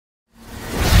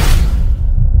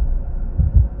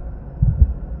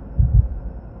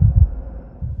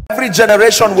Every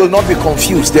generation will not be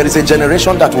confused. There is a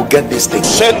generation that will get this thing.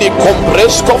 From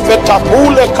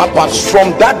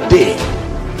that day,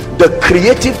 the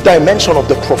creative dimension of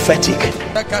the prophetic,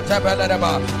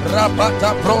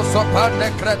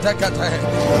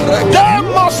 there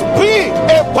must be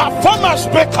a performance,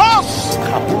 because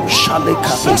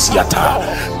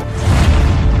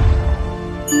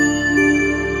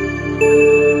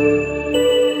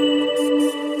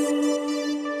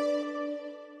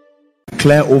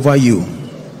declare over you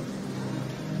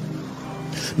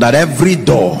that every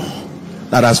door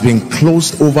that has been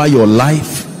closed over your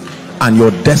life and your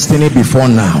destiny before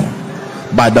now,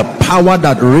 by the power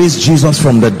that raised Jesus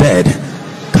from the dead,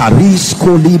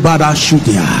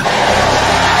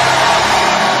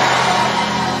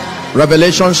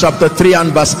 Revelation chapter 3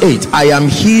 and verse 8, I am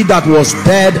he that was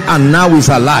dead and now is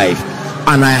alive,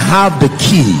 and I have the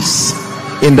keys.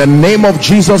 In the name of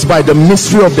Jesus, by the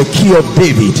mystery of the key of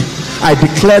David, I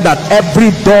declare that every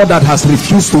door that has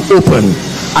refused to open,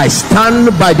 I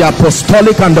stand by the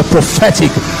apostolic and the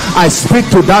prophetic. I speak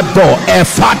to that door,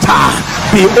 Ephata,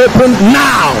 be opened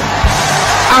now.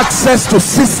 Access to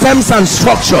systems and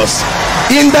structures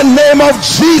in the name of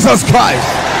Jesus Christ.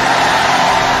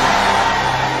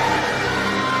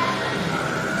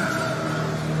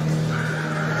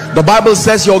 The Bible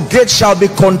says your gate shall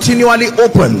be continually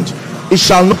opened. It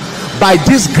shall not, by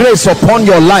this grace upon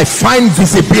your life, find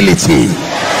visibility,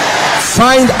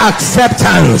 find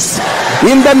acceptance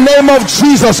in the name of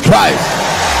Jesus Christ.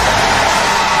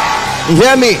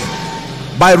 Hear me.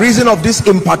 By reason of this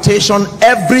impartation,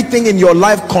 everything in your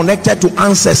life connected to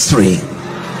ancestry,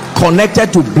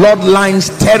 connected to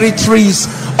bloodlines, territories,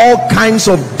 all kinds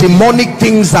of demonic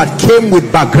things that came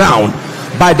with background,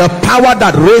 by the power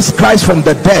that raised Christ from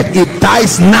the dead, it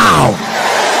dies now.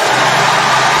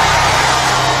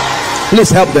 Please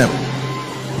help them.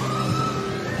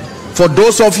 For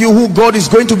those of you who God is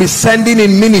going to be sending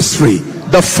in ministry,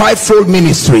 the fivefold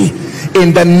ministry,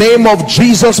 in the name of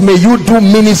Jesus, may you do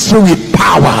ministry with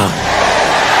power.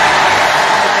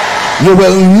 You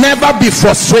will never be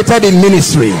frustrated in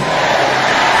ministry.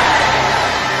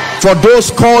 For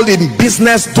those called in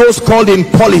business, those called in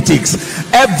politics,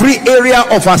 every area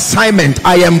of assignment,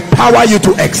 I empower you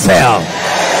to excel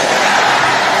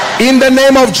in the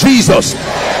name of Jesus.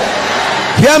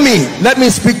 Hear me, let me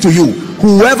speak to you.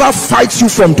 Whoever fights you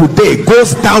from today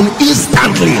goes down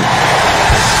instantly.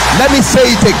 Let me say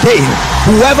it again.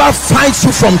 Whoever fights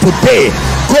you from today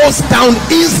goes down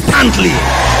instantly.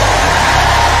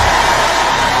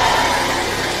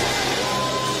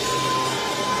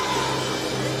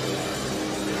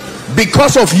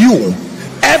 Because of you,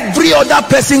 every other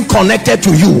person connected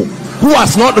to you who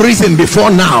has not risen before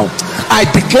now, I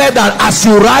declare that as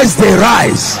you rise, they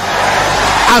rise.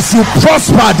 As you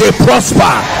prosper, they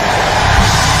prosper.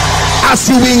 As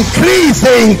you increase,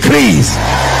 they increase.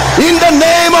 In the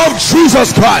name of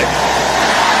Jesus Christ.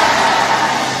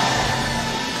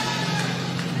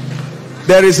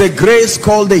 There is a grace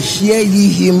called the hear ye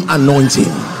him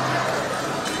anointing.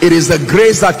 It is the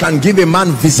grace that can give a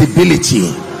man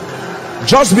visibility.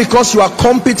 Just because you are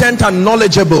competent and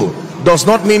knowledgeable does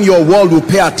not mean your world will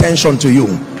pay attention to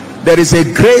you. There is a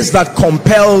grace that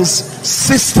compels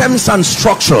systems and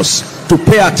structures to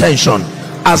pay attention.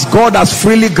 As God has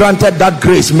freely granted that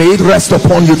grace, may it rest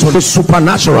upon you to the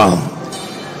supernatural,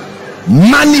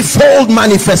 manifold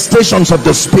manifestations of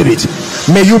the Spirit.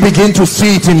 May you begin to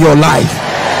see it in your life.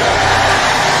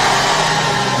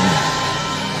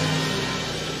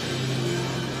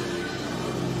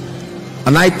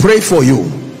 And I pray for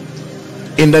you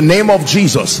in the name of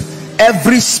Jesus,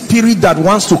 every spirit that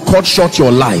wants to cut short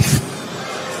your life,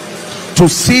 to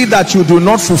see that you do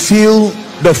not fulfill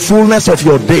the fullness of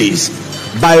your days,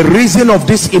 by reason of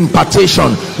this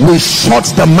impartation, we shut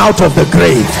the mouth of the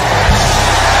grave.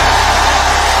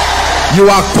 You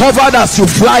are covered as you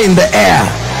fly in the air.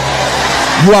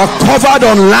 You are covered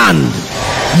on land.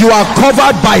 You are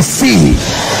covered by sea.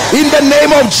 In the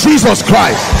name of Jesus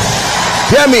Christ.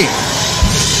 Hear me.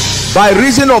 By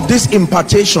reason of this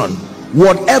impartation,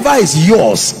 whatever is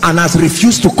yours and has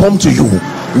refused to come to you,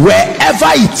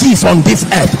 wherever it is on this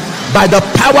earth, by the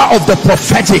power of the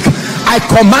prophetic, I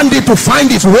command it to find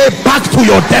its way back to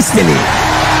your destiny.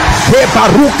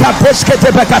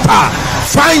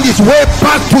 Find its way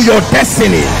back to your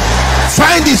destiny.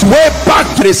 Find its way back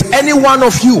to this. Any one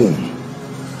of you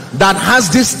that has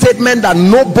this statement that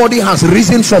nobody has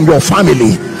risen from your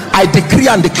family, I decree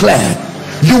and declare,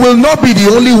 you will not be the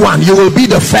only one, you will be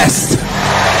the first.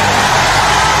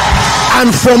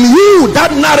 And from you,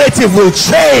 that narrative will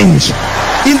change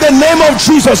in the name of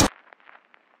Jesus.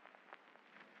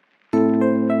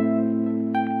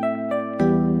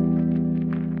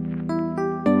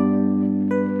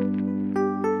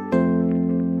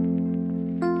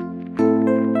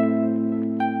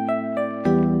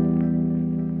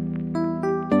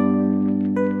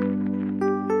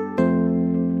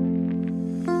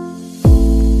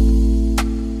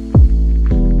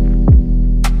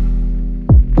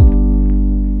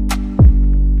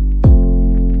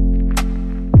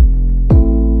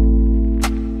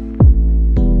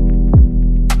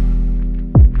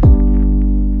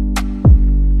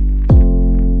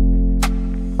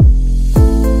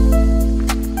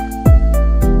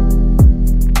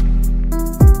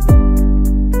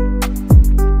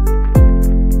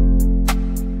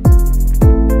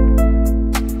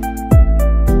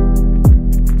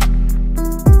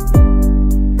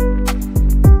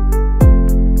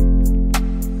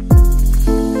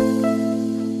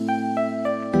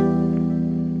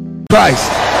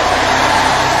 Christ.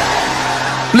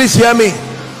 Please hear me.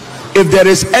 If there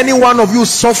is any one of you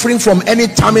suffering from any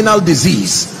terminal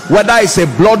disease, whether it's a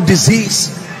blood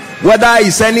disease, whether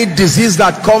it's any disease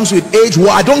that comes with age,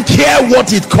 well, I don't care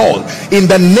what it called,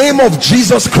 in the name of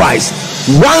Jesus Christ,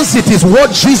 once it is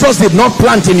what Jesus did not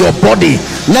plant in your body,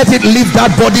 let it leave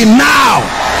that body now.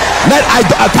 Let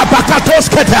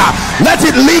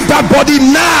it leave that body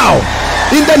now,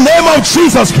 in the name of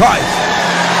Jesus Christ.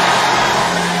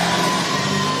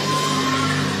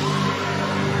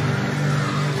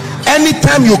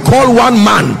 Anytime you call one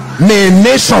man, may a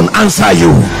nation answer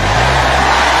you.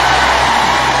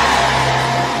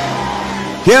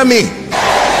 Hear me.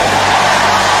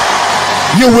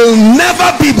 You will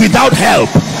never be without help.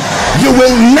 You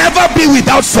will never be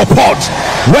without support,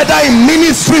 whether in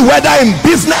ministry, whether in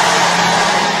business.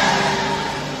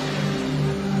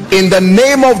 In the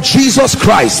name of Jesus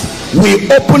Christ, we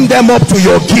open them up to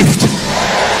your gift.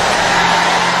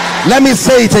 Let me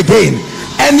say it again.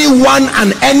 Anyone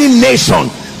and any nation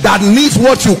that needs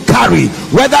what you carry,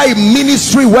 whether in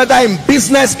ministry, whether in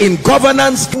business, in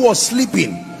governance, who was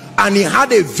sleeping and he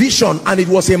had a vision, and it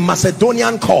was a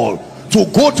Macedonian call to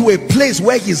go to a place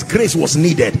where his grace was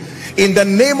needed. In the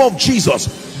name of Jesus,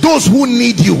 those who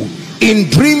need you in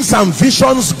dreams and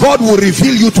visions, God will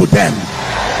reveal you to them.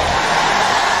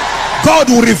 God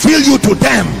will reveal you to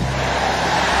them.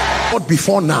 But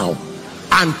before now,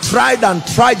 and tried,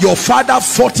 your father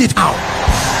fought it out.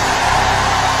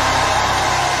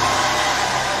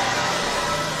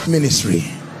 Ministry,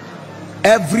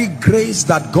 every grace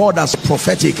that God has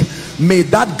prophetic, may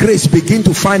that grace begin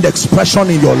to find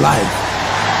expression in your life.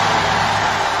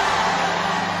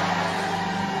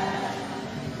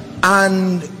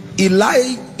 And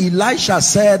Elisha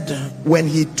said, when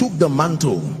he took the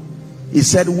mantle, he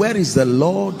said, where is the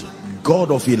Lord God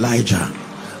of Elijah?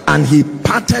 And he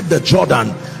parted the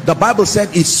Jordan. The Bible said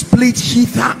it split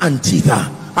hither and thither.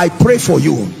 I pray for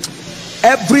you,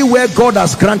 everywhere God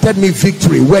has granted me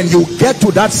victory, when you get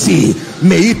to that sea,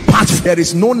 may it part. There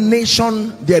is no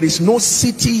nation, there is no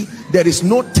city, there is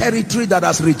no territory that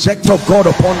has rejected God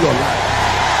upon your life.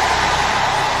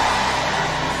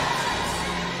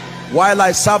 While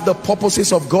I serve the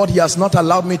purposes of God, he has not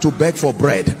allowed me to beg for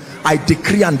bread. I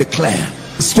decree and declare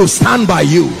to stand by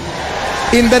you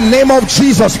in the name of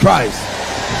Jesus Christ.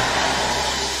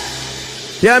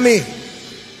 Hear me.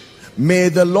 May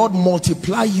the Lord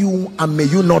multiply you, and may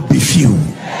you not be few.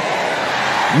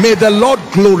 May the Lord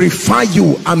glorify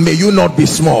you, and may you not be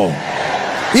small.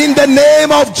 In the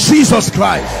name of Jesus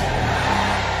Christ.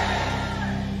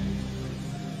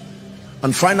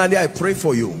 And finally, I pray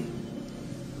for you,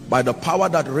 by the power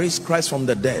that raised Christ from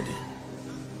the dead,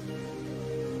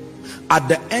 at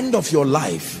the end of your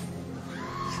life,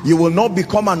 you will not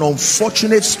become an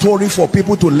unfortunate story for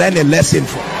people to learn a lesson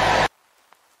from.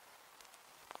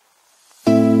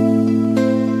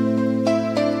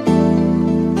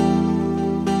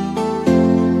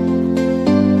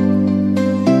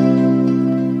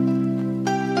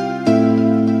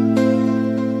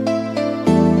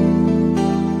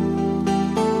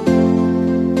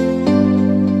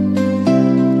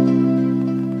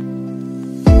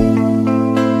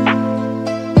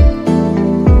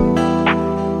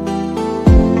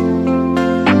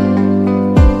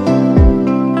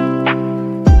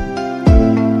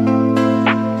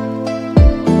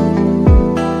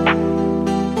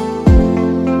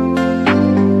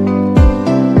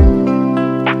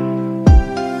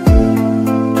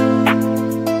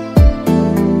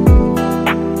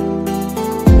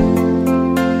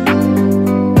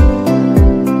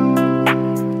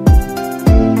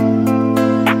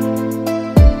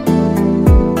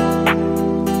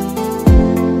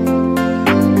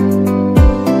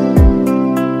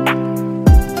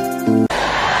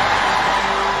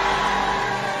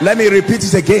 Let me repeat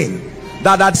it again.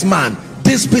 That's man,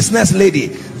 this business lady,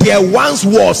 there once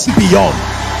was beyond.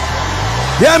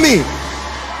 Hear me.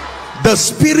 The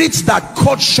spirits that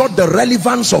cut short the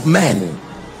relevance of men,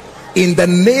 in the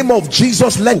name of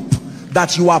Jesus, let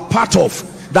that you are part of,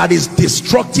 that is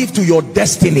destructive to your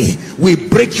destiny, we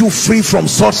break you free from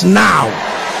such now.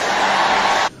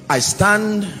 I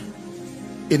stand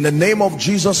in the name of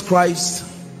Jesus Christ,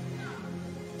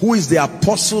 who is the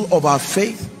apostle of our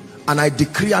faith, and I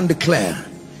decree and declare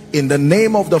in the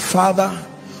name of the Father,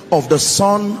 of the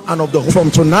Son, and of the Holy Spirit,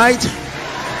 from tonight,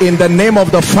 in the name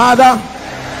of the Father,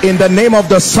 in the name of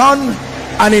the Son,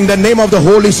 and in the name of the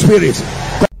Holy Spirit.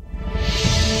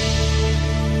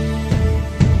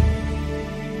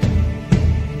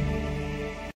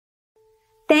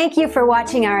 Thank you for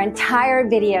watching our entire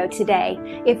video today.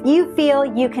 If you feel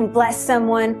you can bless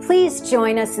someone, please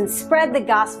join us and spread the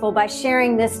gospel by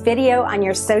sharing this video on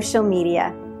your social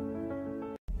media.